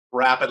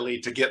rapidly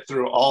to get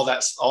through all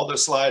the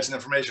slides and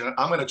information.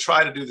 I'm going to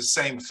try to do the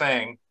same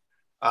thing.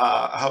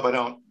 I hope I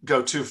don't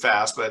go too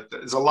fast, but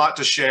there's a lot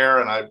to share,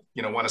 and I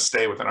want to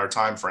stay within our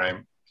time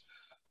frame.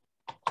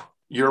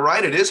 You're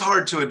right, it is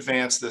hard to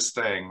advance this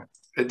thing.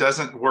 It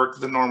doesn't work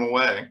the normal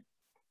way.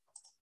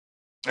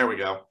 There we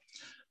go.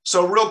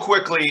 So real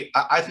quickly,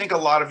 I think a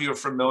lot of you are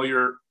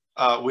familiar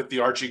with the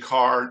Archie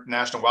Carr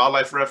National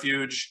Wildlife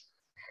Refuge,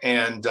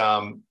 and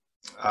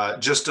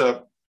just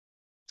to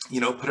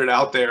put it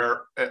out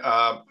there,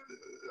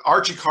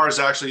 Archie Carr is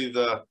actually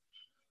the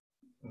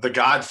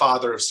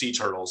godfather of sea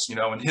turtles.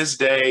 In his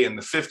day, in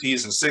the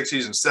 50s and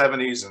 60s and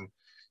 70s and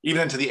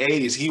even into the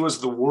 80s, he was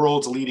the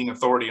world's leading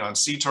authority on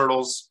sea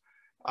turtles.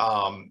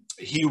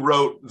 He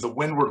wrote The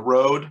Windward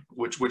Road,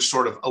 which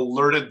sort of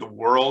alerted the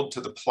world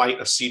to the plight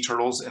of sea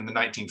turtles in the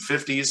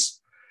 1950s.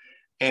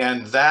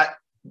 And that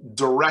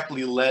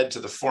directly led to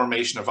the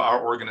formation of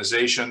our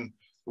organization,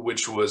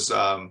 which was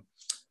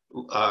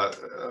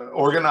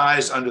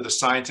organized under the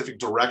scientific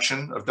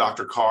direction of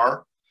Dr.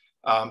 Carr.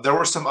 There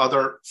were some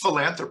other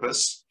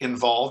philanthropists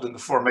involved in the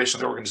formation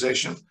of the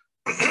organization.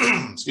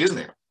 Excuse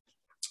me.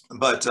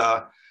 But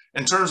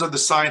in terms of the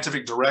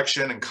scientific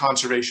direction and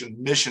conservation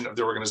mission of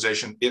the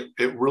organization,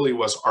 it really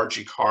was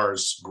Archie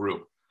Carr's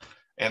group.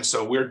 And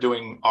so we're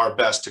doing our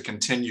best to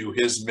continue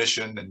his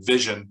mission and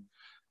vision,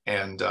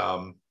 and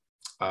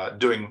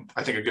doing,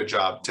 I think, a good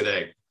job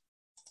today.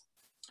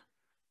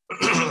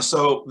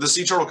 So the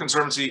Sea Turtle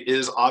Conservancy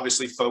is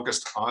obviously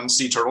focused on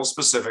sea turtles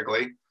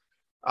specifically.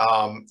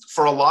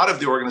 For a lot of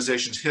the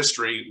organization's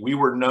history, we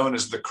were known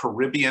as the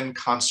Caribbean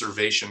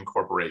Conservation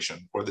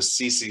Corporation, or the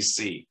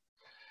CCC.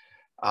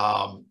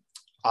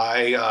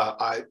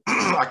 I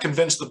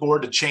convinced the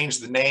board to change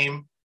the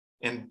name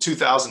in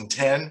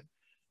 2010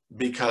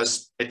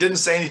 because it didn't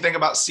say anything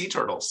about sea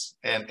turtles,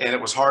 and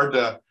it was hard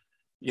to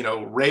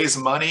raise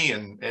money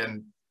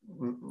and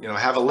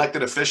have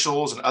elected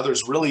officials and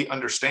others really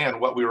understand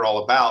what we were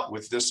all about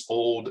with this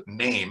old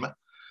name.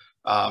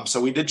 So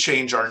we did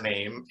change our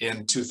name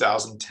in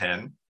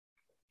 2010,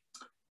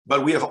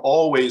 but we have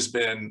always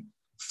been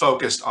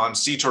focused on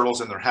sea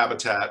turtles and their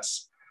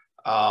habitats,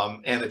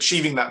 and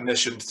achieving that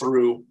mission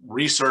through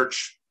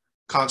research,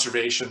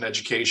 conservation,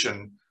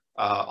 education,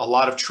 a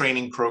lot of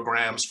training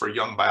programs for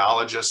young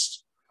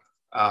biologists.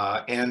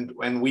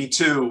 And we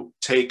too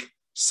take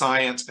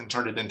science and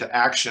turn it into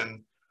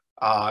action.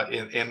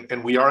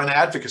 And we are an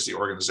advocacy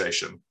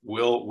organization.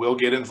 We'll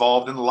get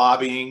involved in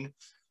lobbying,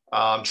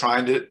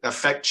 trying to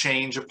affect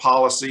change of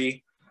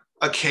policy.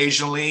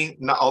 Occasionally,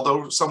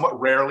 although somewhat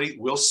rarely,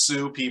 we'll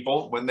sue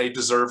people when they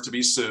deserve to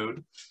be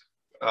sued.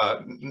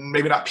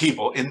 Maybe not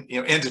people,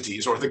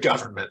 entities or the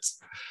government,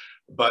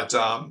 but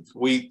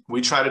we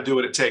try to do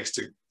what it takes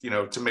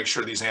to make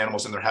sure these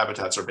animals and their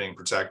habitats are being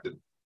protected.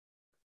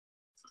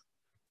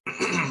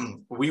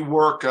 We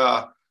work.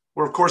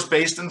 We're of course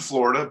based in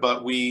Florida,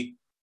 but we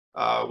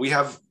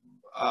have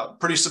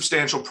pretty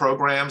substantial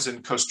programs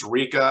in Costa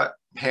Rica,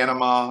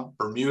 Panama,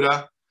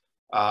 Bermuda.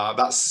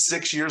 About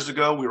 6 years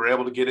ago, we were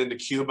able to get into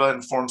Cuba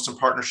and form some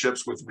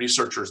partnerships with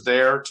researchers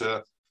there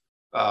to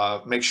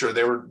make sure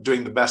they were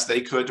doing the best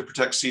they could to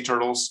protect sea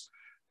turtles.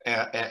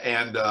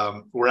 And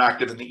we're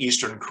active in the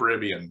Eastern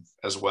Caribbean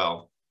as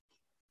well.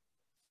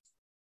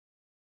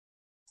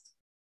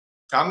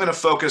 I'm going to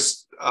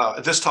focus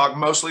this talk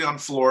mostly on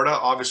Florida,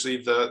 obviously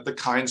the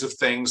kinds of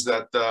things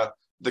that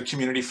the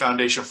Community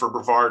Foundation for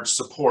Brevard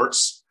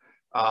supports.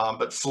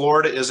 But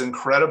Florida is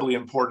incredibly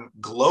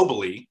important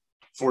globally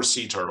for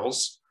sea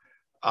turtles.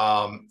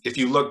 If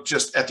you look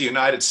just at the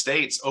United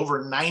States,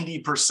 over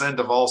 90%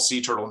 of all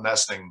sea turtle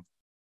nesting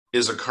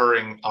is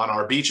occurring on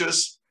our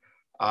beaches.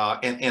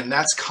 And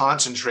that's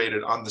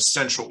concentrated on the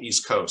central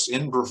East Coast,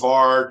 in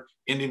Brevard,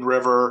 Indian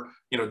River,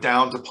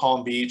 down to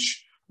Palm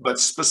Beach, but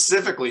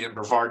specifically in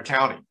Brevard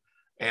County.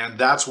 And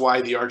that's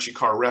why the Archie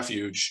Carr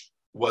Refuge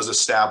was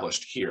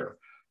established here.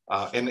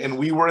 And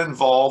we were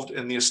involved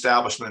in the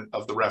establishment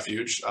of the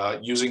refuge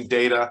using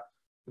data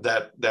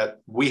that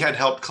we had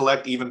helped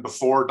collect even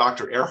before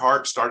Dr.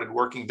 Earhart started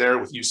working there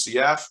with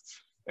UCF,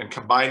 and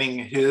combining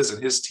his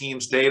and his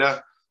team's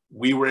data,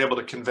 we were able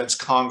to convince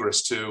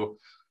Congress to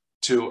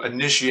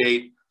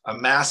initiate a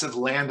massive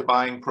land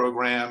buying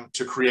program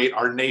to create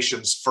our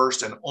nation's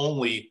first and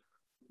only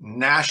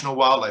national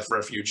wildlife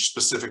refuge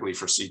specifically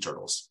for sea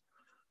turtles.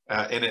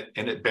 And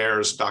it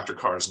bears Dr.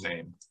 Carr's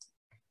name.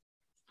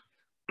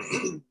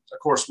 Of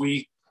course,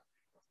 we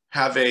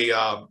have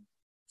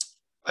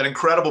an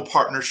incredible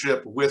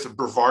partnership with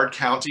Brevard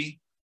County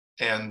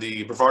and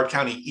the Brevard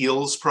County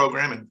EELS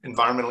program, and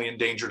Environmentally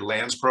Endangered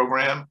Lands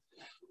program.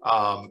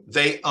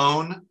 They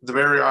own the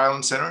Barrier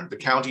Island Center, the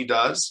county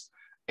does,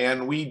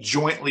 and we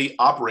jointly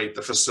operate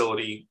the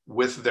facility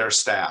with their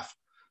staff.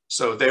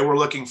 So they were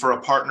looking for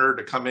a partner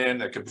to come in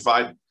that could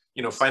provide,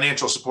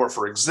 financial support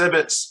for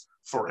exhibits,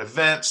 for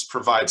events,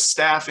 provide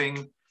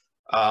staffing,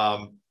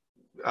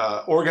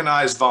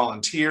 organize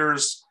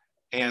volunteers.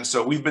 And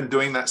so we've been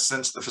doing that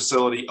since the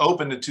facility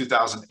opened in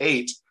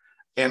 2008.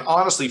 And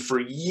honestly, for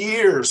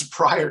years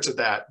prior to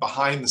that,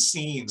 behind the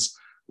scenes,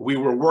 we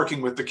were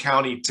working with the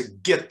county to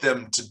get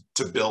them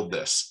to build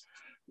this.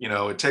 You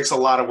know, it takes a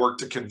lot of work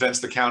to convince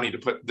the county to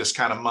put this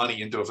kind of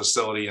money into a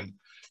facility,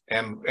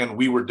 and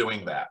we were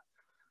doing that.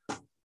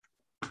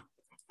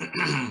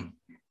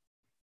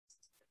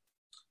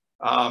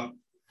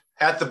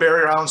 At the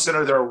Barrier Island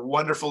Center, there are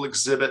wonderful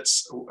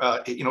exhibits.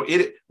 You know,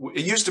 it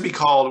used to be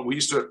called, we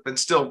used to, and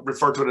still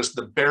refer to it as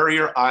the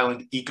Barrier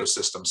Island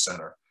Ecosystem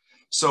Center.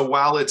 So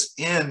while it's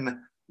in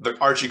the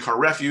Archie Carr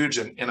Refuge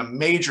and a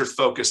major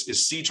focus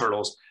is sea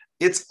turtles,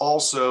 it's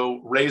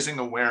also raising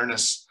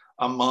awareness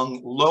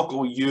among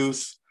local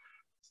youth,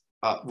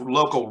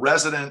 local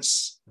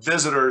residents,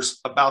 visitors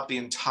about the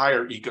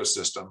entire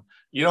ecosystem.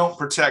 You don't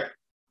protect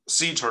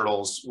sea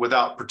turtles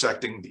without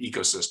protecting the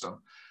ecosystem.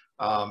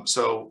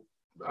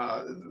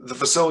 The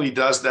facility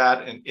does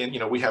that, and you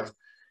know, we have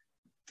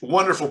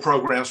wonderful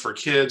programs for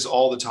kids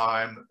all the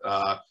time,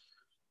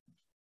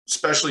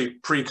 especially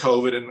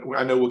pre-COVID, and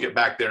I know we'll get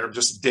back there,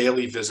 just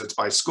daily visits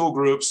by school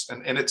groups,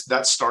 and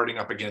that's starting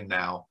up again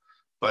now.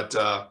 But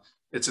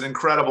it's an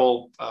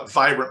incredible,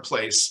 vibrant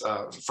place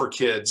for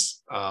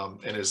kids,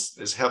 and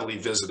is heavily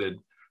visited,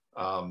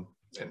 and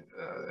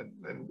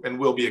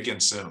will be again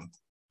soon.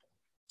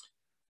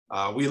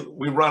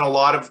 We run a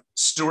lot of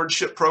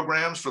stewardship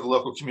programs for the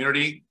local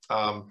community,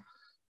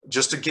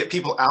 just to get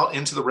people out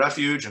into the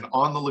refuge and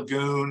on the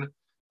lagoon,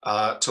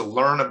 to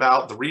learn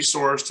about the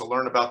resource, to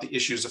learn about the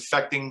issues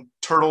affecting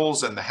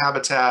turtles and the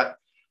habitat.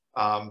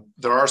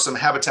 There are some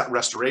habitat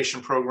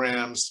restoration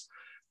programs.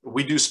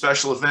 We do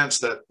special events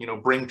that, you know,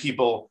 bring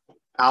people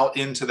out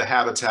into the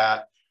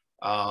habitat.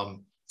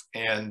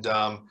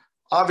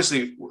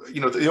 Obviously, you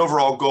know, the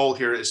overall goal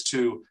here is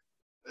to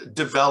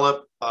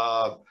develop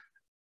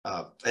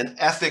an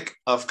ethic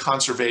of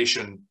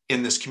conservation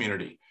in this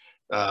community.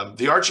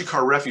 The Archie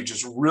Carr Refuge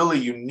is really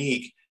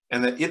unique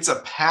in that it's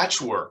a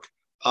patchwork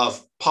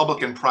of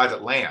public and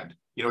private land.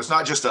 You know, it's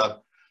not just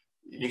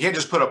you can't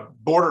just put a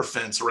border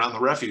fence around the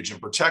refuge and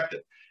protect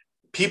it.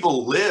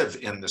 People live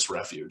in this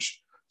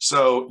refuge.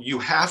 So you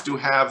have to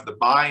have the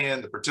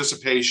buy-in, the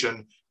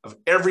participation of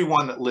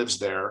everyone that lives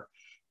there,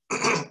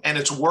 and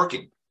it's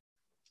working.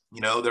 You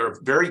know, there are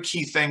very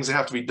key things that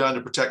have to be done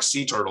to protect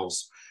sea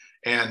turtles.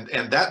 And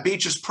that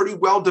beach is pretty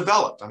well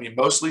developed. I mean,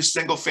 mostly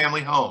single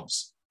family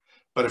homes.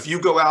 But if you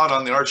go out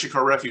on the Archie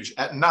Carr Refuge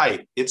at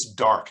night, it's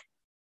dark.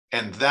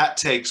 And that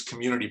takes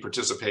community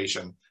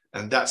participation.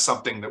 And that's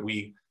something that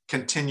we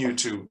continue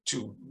to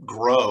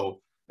grow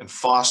and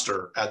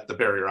foster at the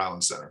Barrier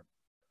Island Center.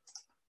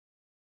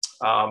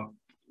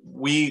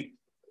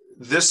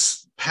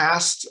 This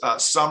past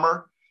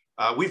summer,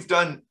 we've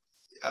done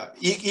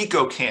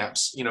eco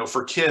camps, you know,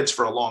 for kids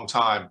for a long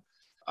time.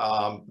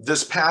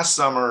 This past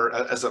summer,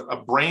 as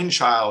a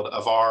brainchild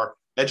of our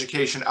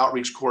education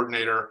outreach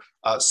coordinator,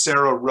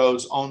 Sarah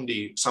Rhodes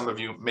Ondi, some of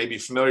you may be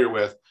familiar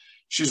with,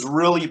 she's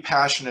really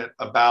passionate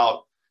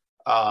about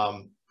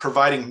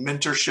providing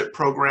mentorship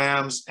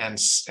programs and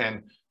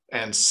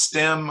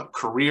STEM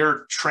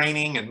career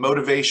training and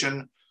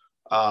motivation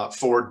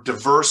for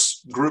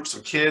diverse groups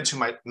of kids who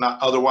might not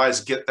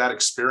otherwise get that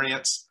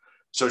experience.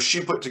 So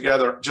she put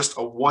together just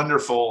a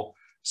wonderful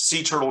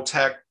Sea Turtle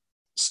Tech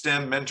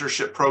STEM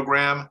mentorship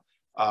program,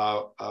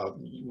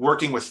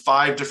 working with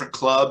 5 different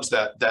clubs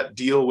that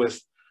deal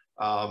with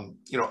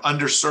you know,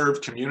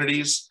 underserved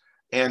communities.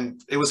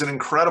 And it was an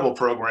incredible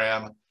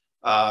program.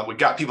 We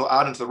got people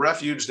out into the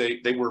refuge.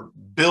 They were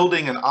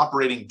building and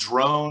operating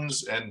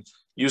drones and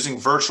using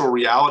virtual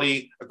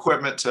reality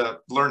equipment to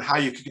learn how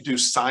you could do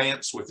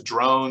science with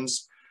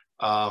drones.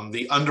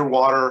 The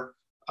underwater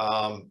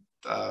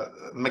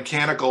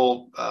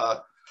mechanical,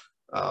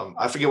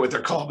 I forget what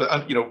they're called,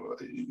 but you know,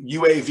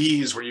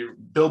 UAVs, where you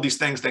build these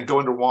things, then go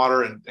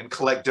underwater and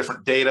collect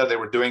different data. They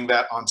were doing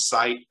that on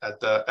site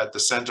at the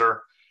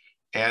center.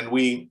 And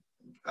we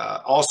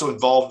also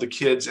involved the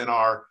kids in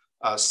our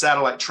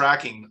satellite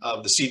tracking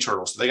of the sea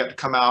turtles. So they got to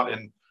come out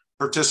and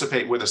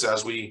participate with us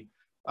as we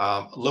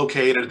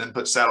located and then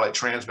put satellite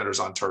transmitters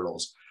on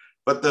turtles.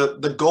 But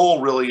the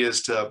goal really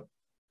is to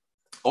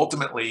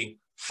ultimately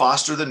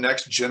foster the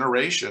next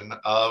generation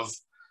of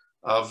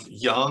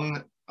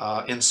young,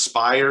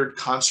 inspired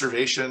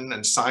conservation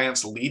and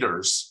science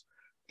leaders,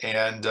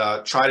 and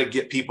try to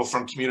get people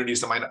from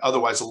communities that might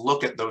otherwise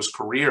look at those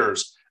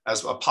careers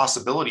as a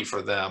possibility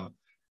for them.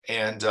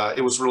 And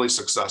it was really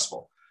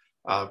successful.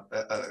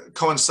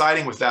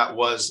 Coinciding with that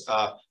was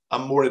a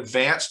more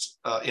advanced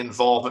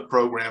involvement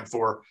program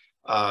for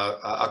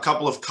a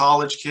couple of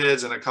college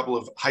kids and a couple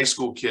of high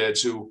school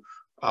kids who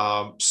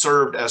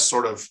served as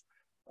sort of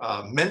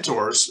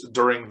mentors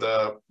during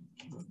the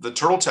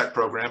Turtle Tech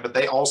program, but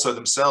they also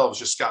themselves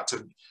just got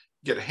to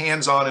get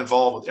hands-on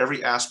involved with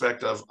every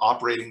aspect of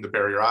operating the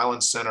Barrier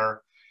Island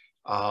Center.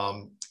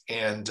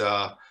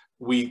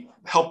 We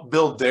helped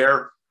build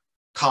their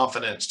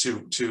confidence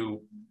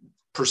to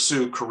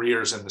pursue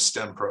careers in the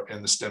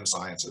STEM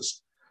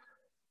sciences.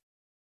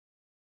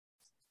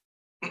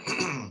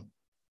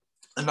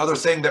 Another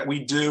thing that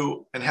we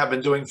do and have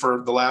been doing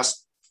for the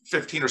last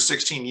 15 or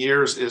 16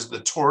 years is the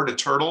Tour de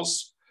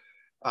Turtles.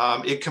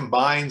 It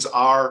combines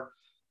our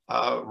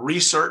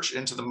research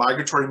into the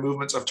migratory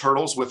movements of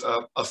turtles with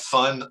a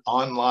fun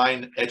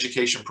online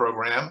education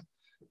program.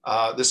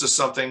 This is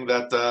something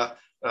that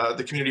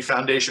the Community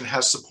Foundation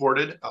has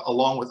supported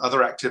along with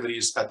other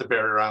activities at the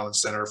Barrier Island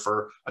Center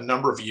for a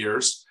number of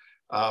years.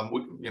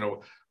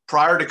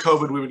 Prior to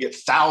COVID, we would get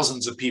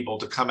thousands of people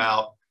to come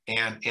out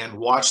and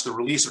watch the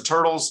release of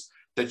turtles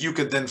that you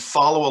could then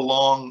follow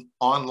along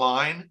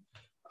online.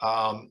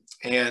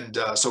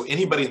 So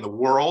anybody in the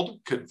world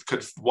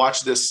could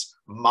watch this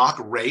mock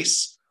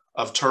race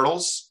of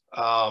turtles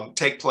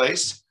take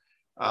place.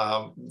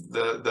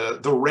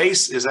 The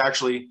race is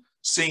actually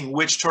seeing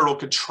which turtle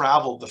could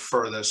travel the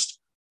furthest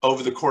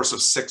over the course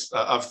of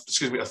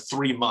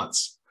 3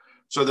 months.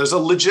 So there's a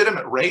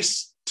legitimate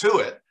race to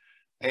it.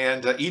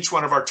 And each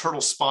one of our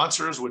turtle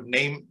sponsors would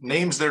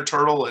names their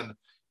turtle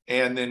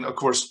and then of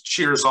course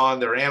cheers on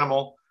their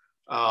animal.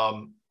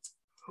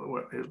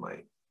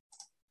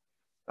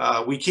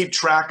 We keep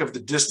track of the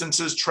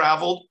distances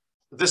traveled.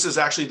 This is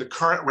actually the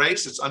current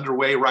race. It's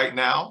underway right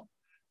now.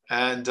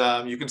 And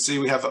you can see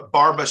we have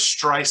Barbara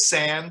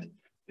Streisand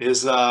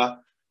is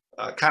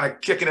kind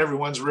of kicking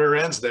everyone's rear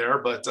ends there,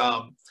 but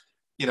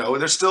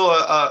there's still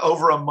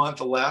over a month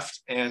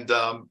left, and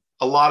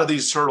a lot of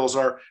these turtles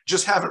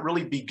haven't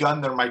really begun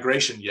their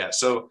migration yet.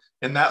 So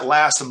in that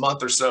last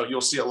month or so,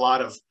 you'll see a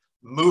lot of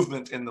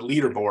movement in the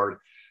leaderboard,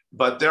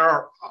 but there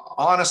are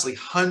honestly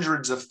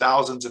hundreds of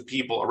thousands of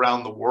people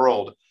around the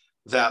world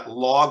that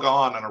log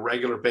on a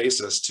regular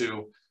basis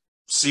to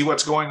see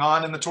what's going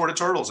on in the Tour de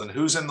Turtles and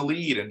who's in the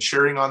lead and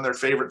cheering on their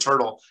favorite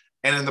turtle.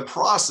 And in the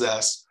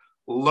process,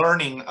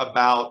 learning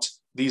about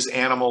these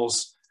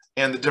animals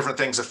and the different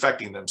things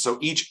affecting them. So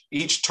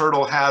each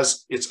turtle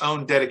has its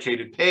own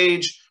dedicated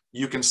page.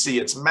 You can see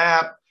its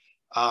map.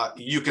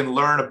 You can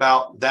learn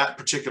about that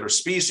particular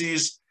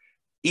species.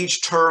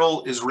 Each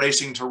turtle is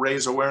racing to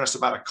raise awareness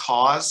about a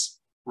cause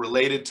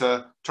related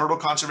to turtle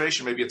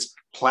conservation. Maybe it's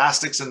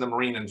plastics in the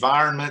marine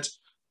environment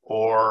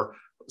or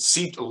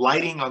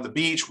lighting on the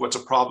beach. What's a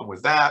problem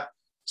with that?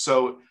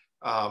 So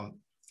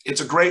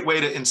it's a great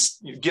way to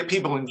get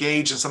people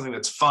engaged in something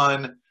that's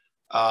fun.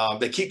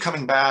 They keep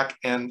coming back,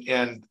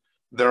 and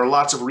there are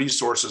lots of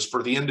resources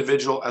for the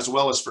individual as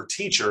well as for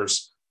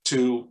teachers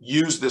to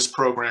use this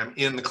program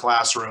in the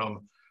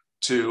classroom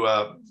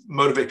to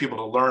motivate people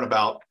to learn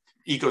about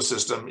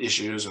ecosystem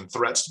issues and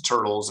threats to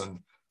turtles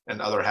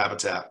and other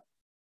habitat.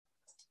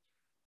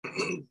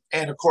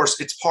 And of course,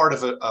 it's part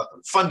of a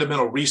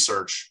fundamental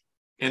research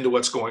into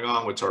what's going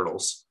on with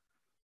turtles.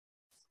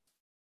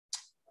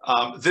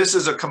 This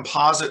is a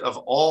composite of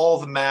all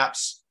the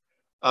maps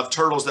of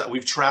turtles that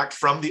we've tracked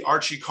from the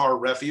Archie Carr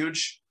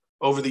Refuge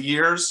over the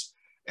years.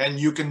 And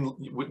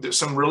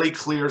some really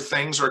clear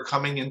things are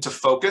coming into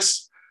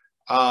focus.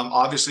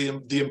 Obviously,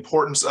 the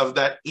importance of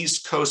that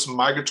East Coast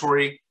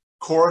migratory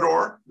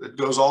corridor that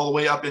goes all the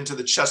way up into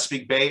the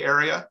Chesapeake Bay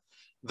area.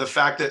 The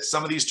fact that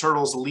some of these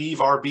turtles leave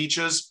our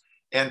beaches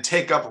and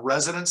take up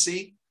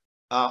residency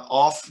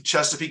off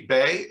Chesapeake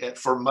Bay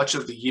for much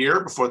of the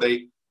year before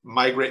they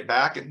migrate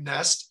back and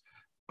nest.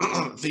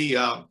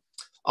 A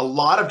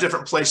lot of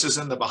different places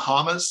in the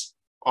Bahamas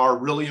are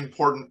really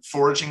important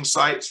foraging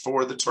sites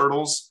for the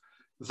turtles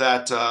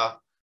that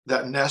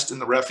nest in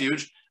the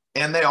refuge.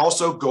 And they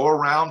also go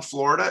around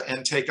Florida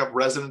and take up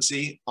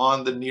residency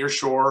on the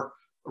nearshore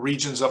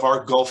regions of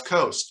our Gulf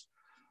Coast.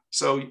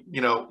 So,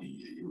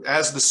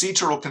 as the Sea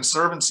Turtle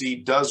Conservancy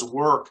does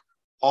work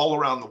all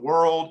around the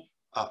world,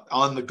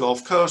 on the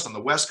Gulf Coast, on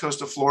the west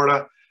coast of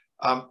Florida,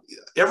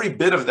 every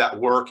bit of that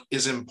work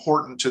is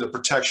important to the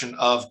protection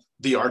of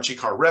the Archie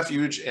Carr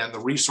Refuge and the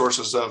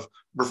resources of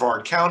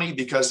Brevard County,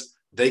 because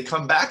they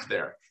come back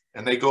there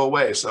and they go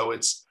away. So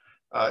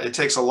it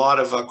takes a lot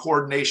of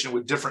coordination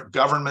with different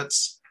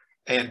governments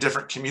and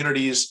different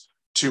communities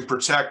to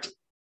protect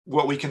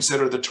what we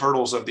consider the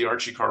turtles of the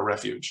Archie Carr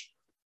Refuge.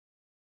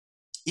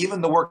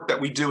 Even the work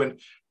that we do in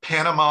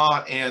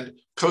Panama and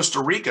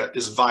Costa Rica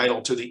is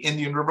vital to the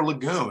Indian River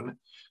Lagoon,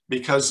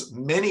 because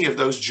many of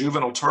those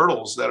juvenile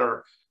turtles that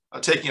are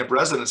taking up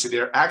residency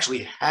there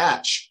actually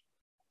hatch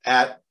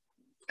at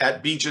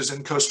beaches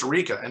in Costa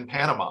Rica and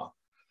Panama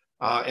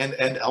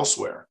and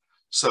elsewhere.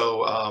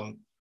 So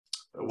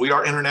we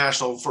are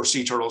international for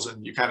sea turtles,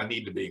 and you kind of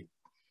need to be.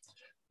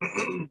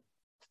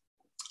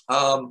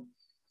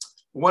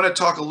 Want to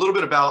talk a little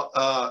bit about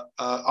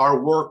our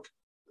work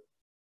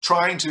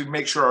trying to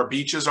make sure our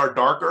beaches are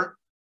darker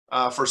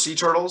for sea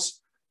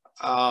turtles.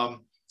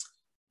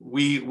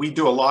 We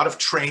do a lot of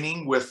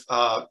training with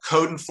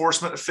code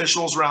enforcement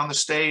officials around the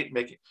state,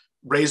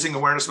 raising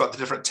awareness about the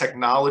different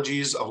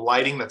technologies of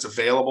lighting that's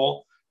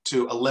available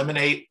to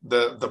eliminate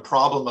the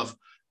problem of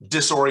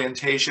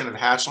disorientation of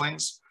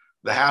hatchlings.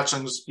 The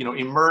hatchlings,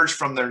 emerge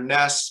from their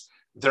nests,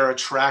 they're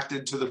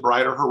attracted to the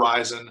brighter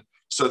horizon,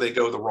 so they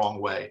go the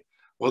wrong way.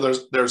 Well,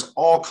 there's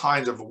all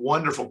kinds of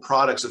wonderful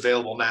products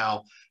available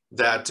now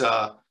that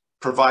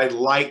provide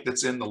light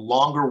that's in the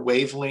longer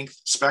wavelength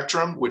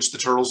spectrum, which the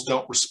turtles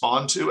don't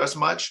respond to as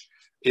much.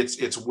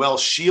 It's well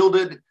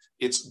shielded.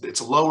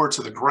 It's lower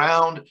to the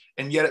ground,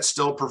 and yet it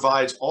still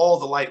provides all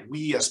the light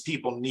we as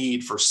people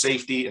need for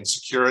safety and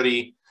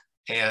security.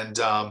 And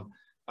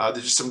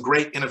there's some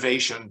great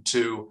innovation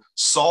to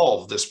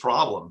solve this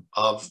problem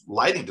of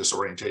lighting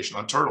disorientation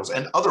on turtles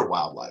and other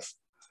wildlife.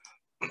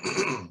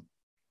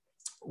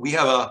 We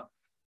have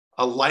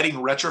a lighting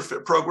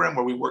retrofit program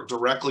where we work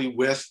directly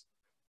with,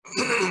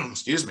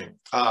 excuse me,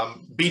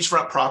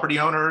 beachfront property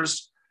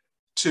owners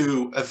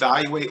to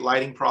evaluate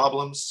lighting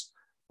problems.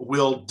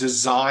 We'll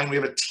design, we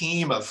have a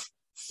team of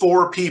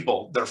 4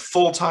 people. Their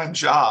full-time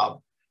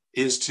job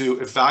is to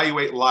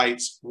evaluate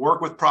lights,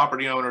 work with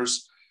property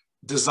owners,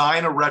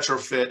 design a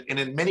retrofit, and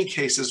in many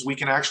cases, we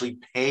can actually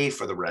pay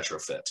for the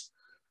retrofit.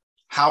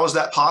 How is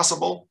that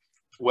possible?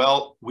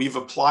 Well, we've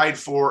applied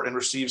for and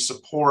received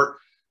support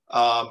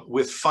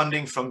with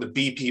funding from the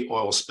BP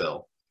oil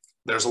spill.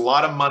 There's a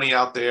lot of money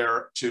out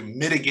there to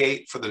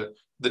mitigate for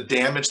the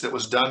damage that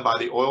was done by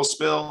the oil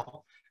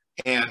spill,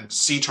 and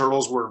sea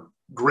turtles were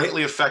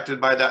greatly affected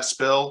by that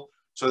spill.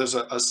 So there's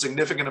a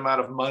significant amount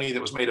of money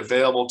that was made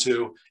available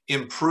to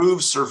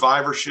improve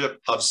survivorship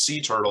of sea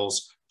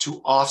turtles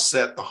to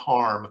offset the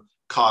harm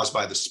caused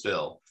by the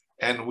spill.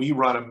 And we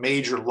run a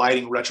major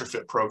lighting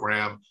retrofit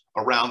program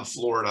around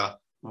Florida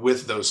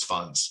with those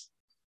funds.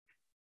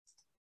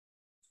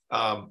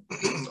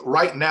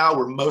 Right now,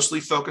 we're mostly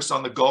focused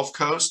on the Gulf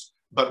Coast,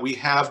 but we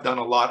have done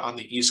a lot on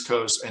the East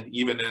Coast and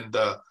even in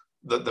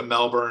the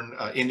Melbourne,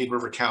 Indian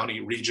River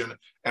County region,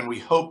 and we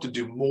hope to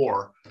do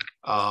more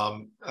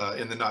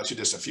in the not too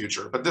distant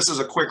future. But this is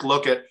a quick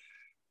look at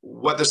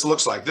what this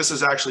looks like. This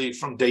is actually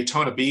from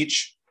Daytona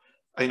Beach.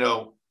 You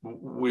know,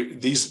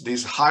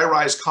 these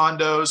high-rise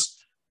condos,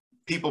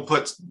 people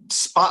put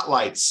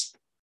spotlights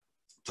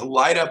to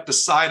light up the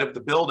side of the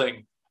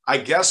building, I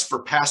guess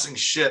for passing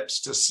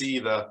ships to see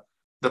the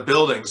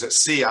buildings at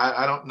sea.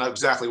 I don't know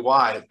exactly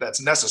why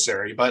that's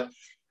necessary, but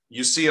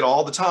you see it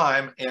all the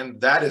time,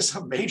 and that is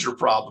a major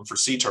problem for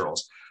sea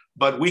turtles.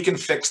 But we can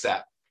fix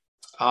that.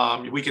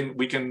 We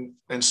can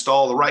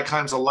install the right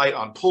kinds of light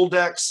on pool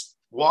decks,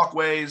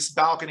 walkways,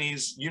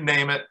 balconies, you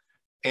name it,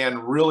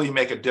 and really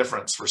make a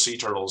difference for sea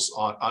turtles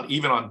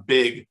even on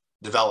big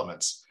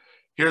developments.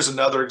 Here's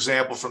another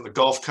example from the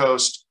Gulf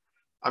Coast.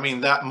 I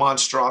mean, that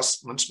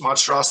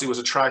monstrosity was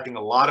attracting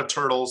a lot of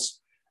turtles,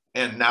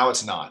 and now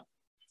it's not.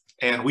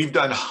 And we've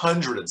done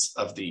hundreds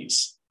of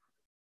these.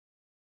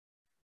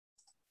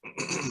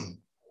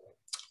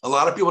 A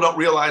lot of people don't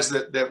realize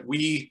that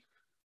we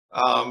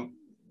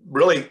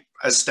really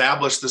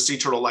established the sea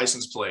turtle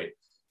license plate.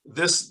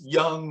 This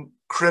young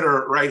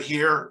critter right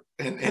here,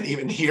 and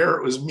even here,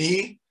 it was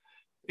me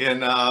in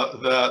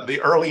the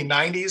early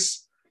 90s.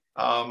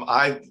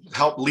 I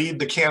helped lead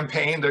the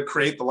campaign to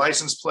create the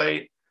license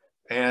plate.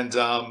 And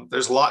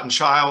there's Lawton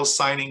Childs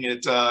signing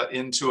it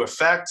into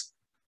effect.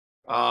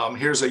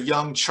 Here's a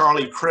young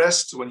Charlie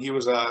Crist when he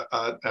was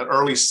an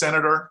early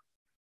senator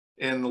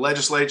in the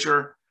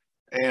legislature.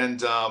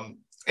 And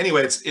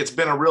anyway, it's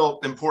been a real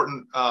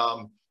important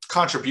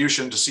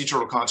contribution to sea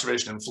turtle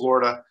conservation in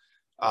Florida.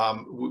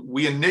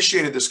 We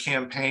initiated this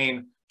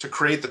campaign to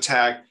create the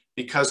tag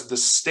because the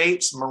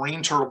state's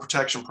marine turtle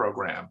protection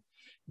program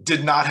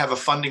did not have a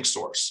funding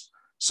source.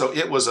 So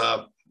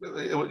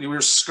we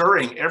were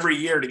scurrying every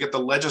year to get the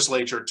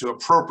legislature to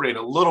appropriate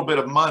a little bit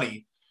of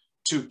money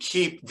to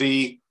keep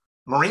the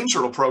marine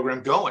turtle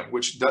program going,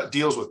 which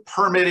deals with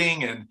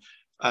permitting and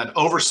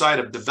oversight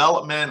of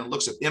development and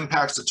looks at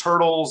impacts to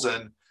turtles.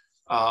 And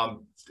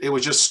it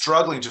was just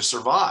struggling to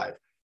survive.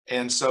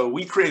 And so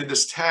we created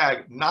this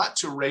tag not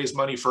to raise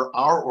money for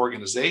our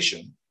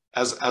organization,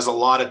 as a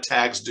lot of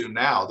tags do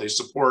now. They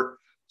support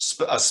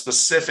a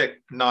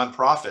specific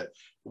nonprofit.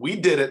 We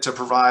did it to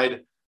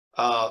provide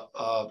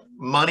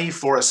money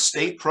for a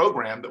state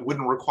program that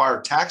wouldn't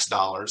require tax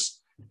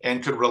dollars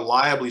and could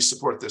reliably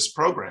support this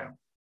program.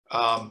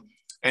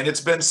 And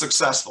it's been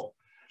successful.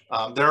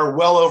 There are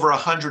well over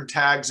 100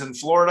 tags in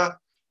Florida.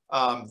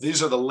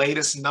 These are the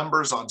latest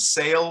numbers on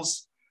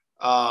sales.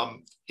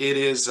 It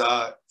is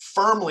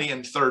firmly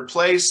in 3rd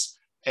place.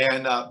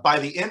 And by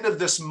the end of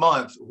this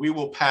month, we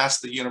will pass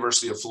the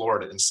University of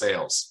Florida in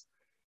sales.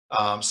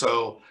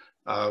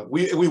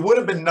 We would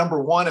have been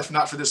number 1 if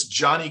not for this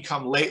Johnny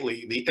Come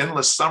Lately, the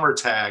endless summer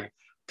tag,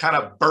 kind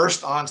of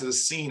burst onto the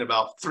scene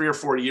about 3 or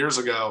 4 years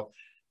ago.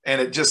 And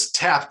it just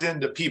tapped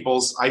into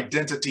people's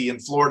identity in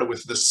Florida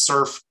with the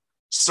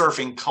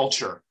surfing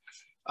culture.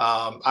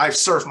 I've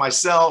surfed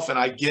myself and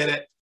I get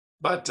it,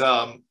 but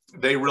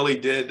they really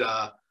did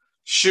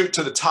shoot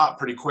to the top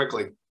pretty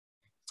quickly.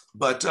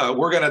 But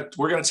we're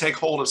gonna take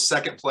hold of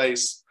 2nd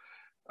place,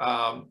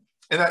 and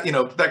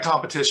that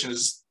competition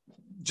is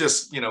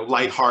just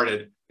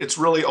lighthearted. It's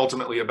really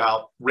ultimately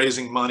about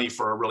raising money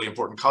for a really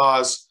important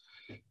cause.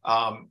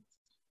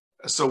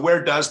 So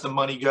where does the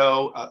money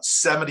go?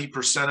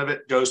 70% of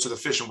it goes to the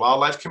Fish and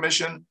Wildlife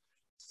Commission.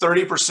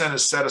 30%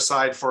 is set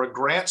aside for a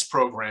grants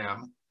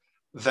program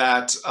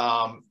that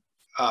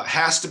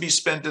has to be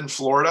spent in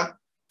Florida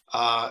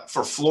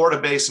for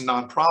Florida-based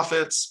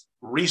nonprofits,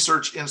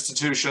 research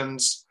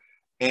institutions,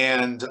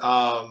 and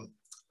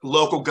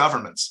local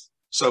governments.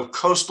 So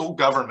coastal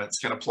governments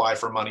can apply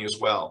for money as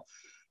well.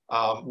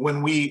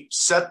 When we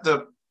set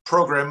the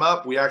program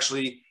up, we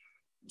actually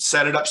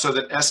set it up so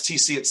that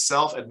STC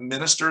itself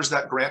administers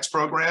that grants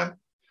program.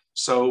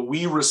 So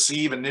we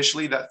receive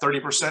initially that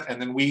 30%, and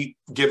then we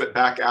give it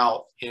back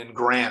out in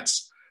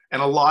grants.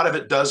 And a lot of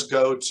it does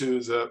go to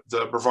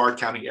the Brevard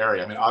County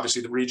area. I mean,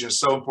 obviously the region is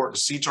so important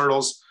to sea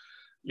turtles.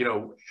 You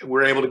know,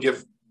 we're able to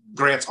give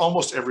grants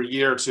almost every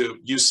year to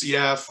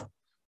UCF,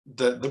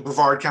 the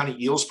Brevard County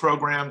Eels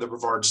Program, the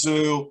Brevard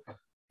Zoo,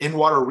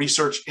 in-water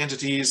research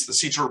entities, the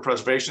Sea Turtle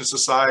Preservation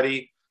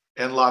Society,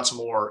 and lots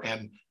more.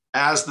 And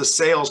as the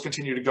sales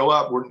continue to go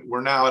up,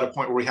 we're now at a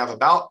point where we have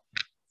about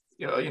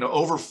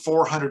over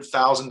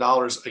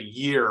 $400,000 a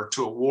year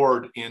to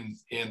award in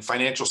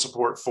financial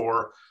support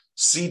for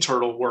sea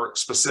turtle work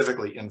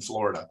specifically in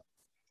Florida.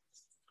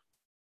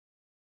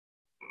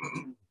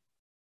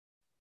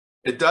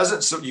 It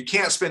doesn't, so you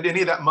can't spend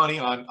any of that money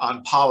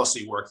on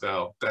policy work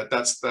though.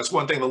 That's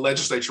one thing the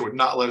legislature would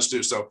not let us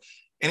do. So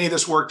any of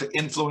this work to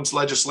influence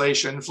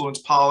legislation, influence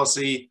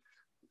policy,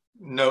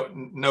 no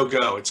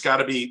go. It's got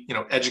to be,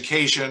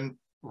 education,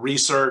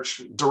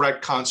 research,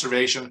 direct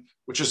conservation,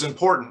 which is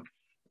important,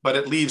 but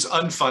it leaves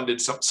unfunded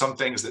some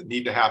things that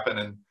need to happen.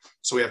 And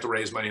so we have to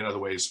raise money in other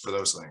ways for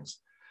those things.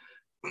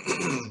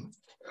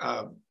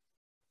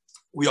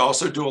 We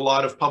also do a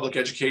lot of public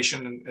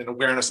education and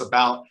awareness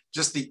about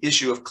just the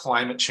issue of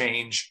climate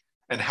change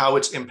and how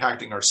it's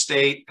impacting our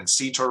state and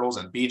sea turtles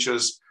and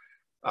beaches.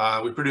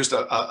 We produced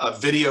a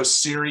video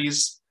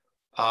series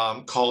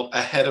called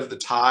Ahead of the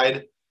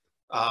Tide,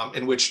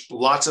 in which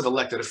lots of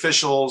elected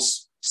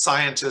officials,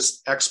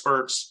 scientists,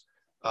 experts,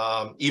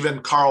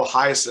 even Carl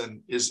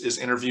Hyacin is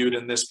interviewed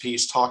in this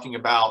piece talking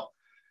about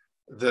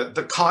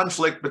the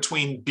conflict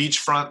between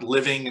beachfront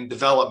living and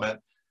development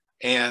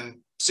and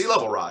sea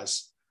level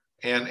rise,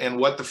 and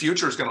what the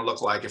future is going to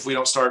look like if we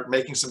don't start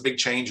making some big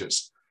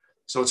changes.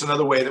 So it's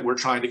another way that we're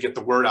trying to get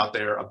the word out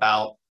there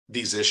about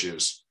these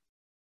issues.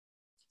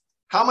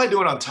 How am I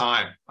doing on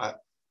time?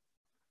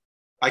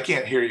 I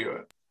can't hear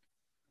you.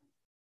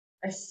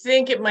 I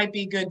think it might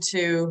be good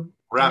to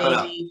wrap it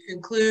up,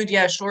 conclude,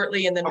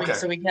 shortly, and then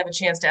so we can have a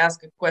chance to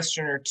ask a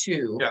question or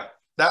two. Yeah,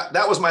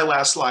 that was my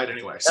last slide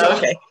anyway. So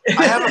okay.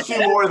 I have a few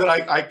more that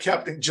I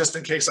kept just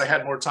in case I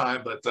had more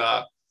time, but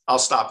I'll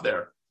stop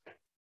there.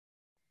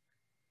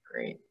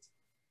 Great.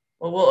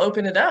 Well, we'll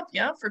open it up,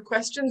 for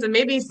questions, and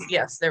maybe,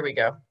 yes, there we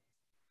go.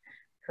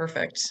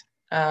 Perfect.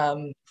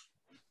 Does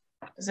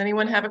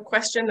anyone have a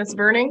question that's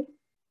burning?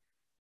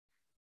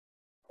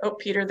 Oh,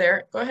 Peter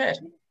there. Go ahead.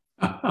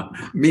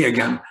 Me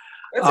again.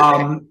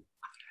 Okay.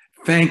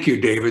 Thank you,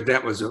 David.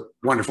 That was a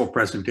wonderful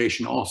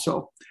presentation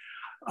also.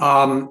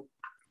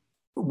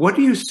 What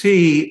do you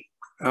see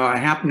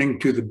happening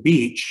to the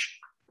beach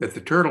that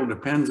the turtle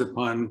depends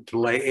upon to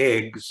lay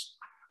eggs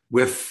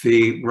with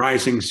the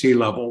rising sea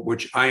level,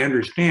 which I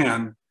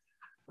understand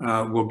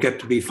will get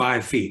to be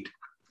 5 feet?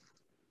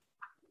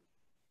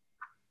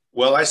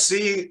 Well, I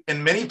see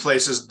in many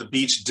places the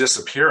beach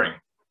disappearing.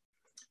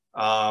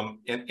 And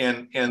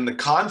the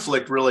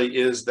conflict really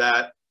is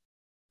that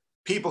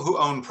people who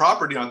own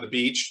property on the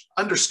beach,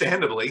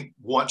 understandably,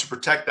 want to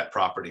protect that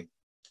property.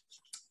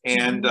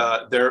 And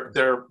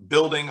they're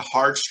building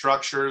hard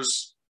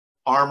structures,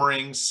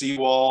 armoring,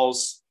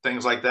 seawalls,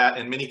 things like that,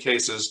 in many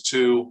cases,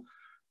 to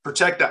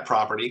protect that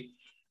property.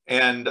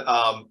 And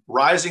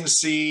rising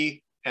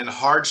sea and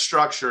hard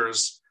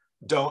structures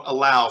don't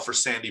allow for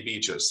sandy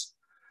beaches.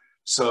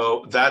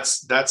 So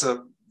that's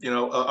a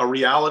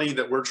reality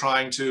that we're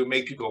trying to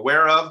make people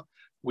aware of.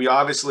 We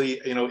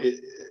obviously,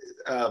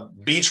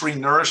 beach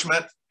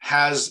renourishment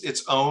has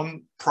its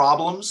own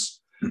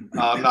problems.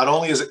 Not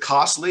only is it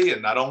costly,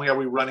 and not only are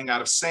we running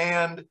out of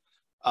sand,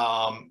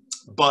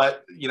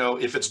 but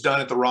if it's done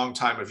at the wrong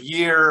time of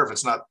year, if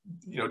it's not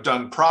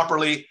done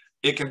properly,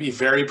 it can be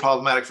very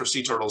problematic for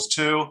sea turtles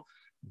too.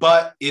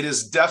 But it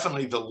is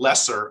definitely the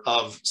lesser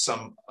of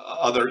some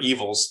other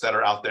evils that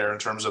are out there in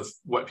terms of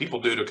what people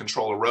do to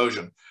control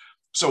erosion.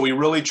 So we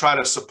really try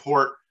to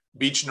support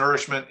beach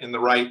nourishment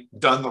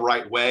done the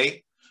right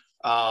way.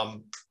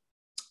 On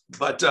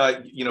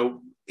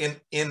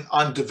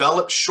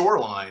developed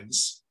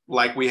shorelines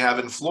like we have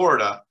in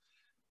Florida,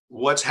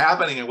 what's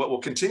happening and what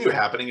will continue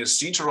happening is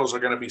sea turtles are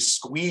going to be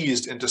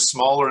squeezed into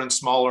smaller and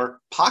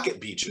smaller pocket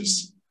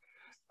beaches.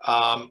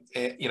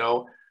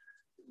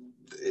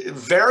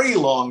 Very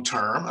long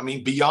term, I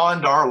mean,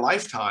 beyond our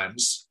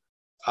lifetimes,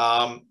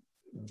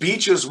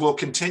 beaches will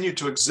continue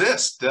to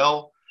exist.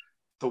 The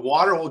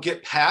water will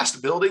get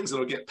past buildings,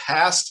 it'll get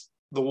past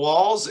the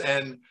walls,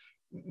 and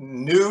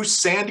new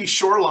sandy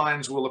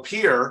shorelines will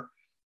appear,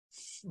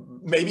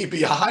 maybe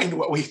behind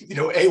what we,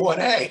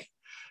 A1A.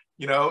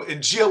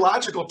 In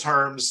geological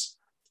terms,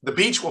 the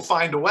beach will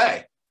find a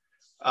way.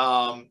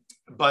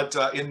 But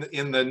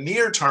in the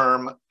near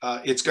term,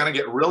 it's going to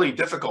get really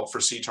difficult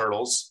for sea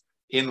turtles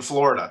in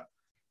Florida.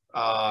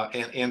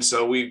 And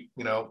so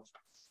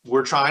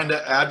we're trying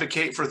to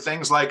advocate for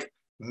things like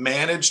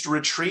managed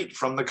retreat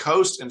from the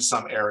coast in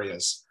some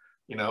areas.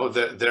 You know,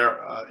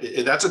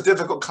 that's a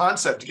difficult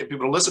concept to get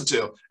people to listen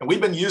to. And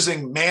we've been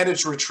using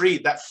managed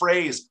retreat, that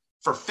phrase,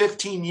 for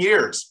 15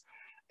 years.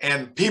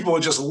 And people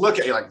would just look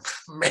at you like,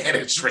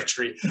 managed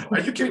retreat, are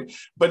you kidding?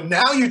 But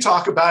now you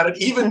talk about it,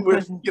 even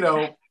with, you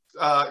know,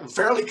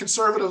 fairly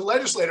conservative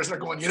legislators, and they're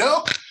going, you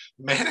know,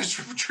 managed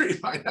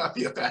retreat might not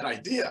be a bad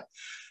idea.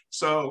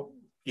 So,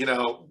 you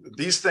know,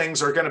 these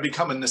things are going to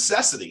become a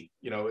necessity.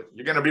 You know,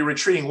 you're going to be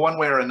retreating one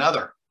way or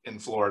another in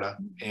Florida.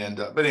 And,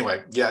 but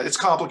anyway, yeah, it's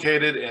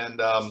complicated,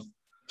 and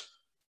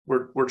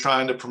we're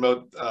trying to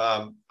promote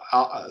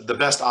the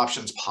best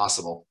options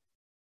possible.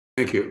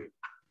 Thank you.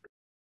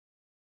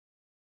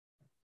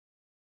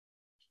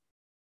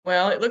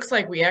 Well, it looks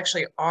like we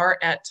actually are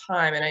at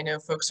time, and I know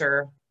folks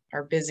are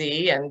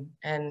busy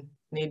and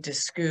need to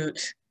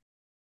scoot.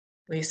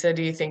 Lisa,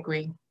 do you think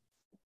we?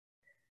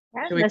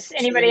 Yeah, unless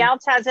anybody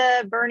else has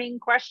a burning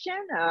question,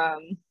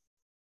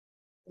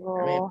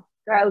 we'll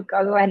I'll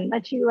go ahead and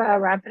let you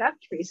wrap it up,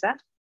 Teresa.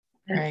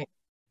 Right.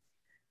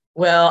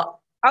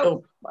 Well.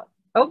 Oh,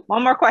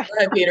 one more question.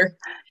 Go ahead, Peter.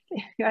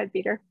 Go ahead,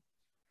 Peter.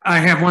 I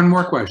have one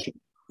more question,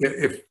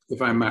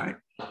 if I might.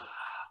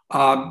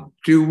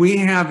 Do we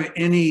have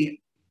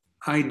any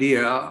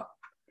idea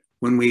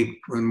when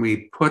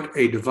we put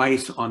a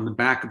device on the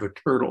back of a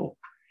turtle,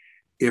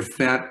 if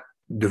that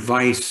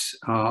device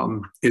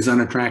is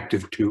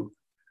unattractive to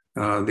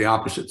the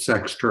opposite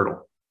sex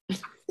turtle?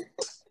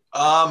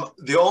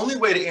 The only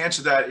way to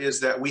answer that is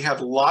that we have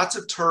lots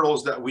of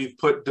turtles that we've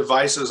put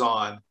devices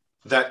on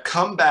that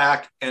come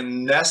back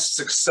and nest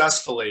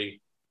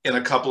successfully in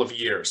a couple of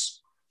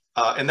years.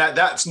 And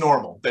that's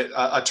normal.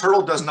 A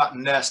turtle does not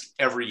nest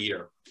every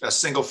year.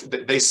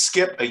 They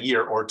skip a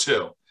year or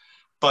two.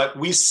 But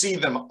we see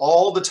them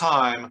all the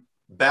time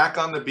back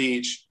on the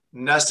beach,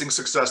 nesting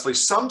successfully,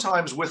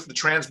 sometimes with the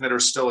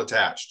transmitters still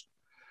attached.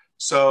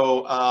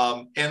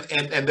 So,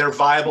 and they're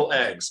viable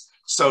eggs.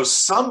 So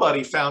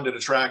somebody found it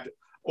attractive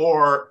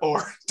or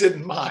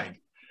didn't mind.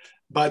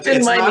 But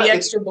didn't mind the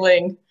extra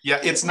bling. Yeah,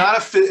 it's not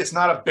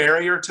a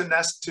barrier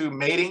to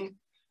mating.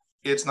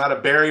 It's not a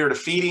barrier to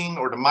feeding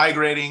or to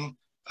migrating.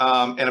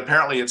 And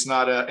apparently it's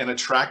not an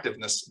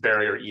attractiveness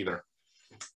barrier either.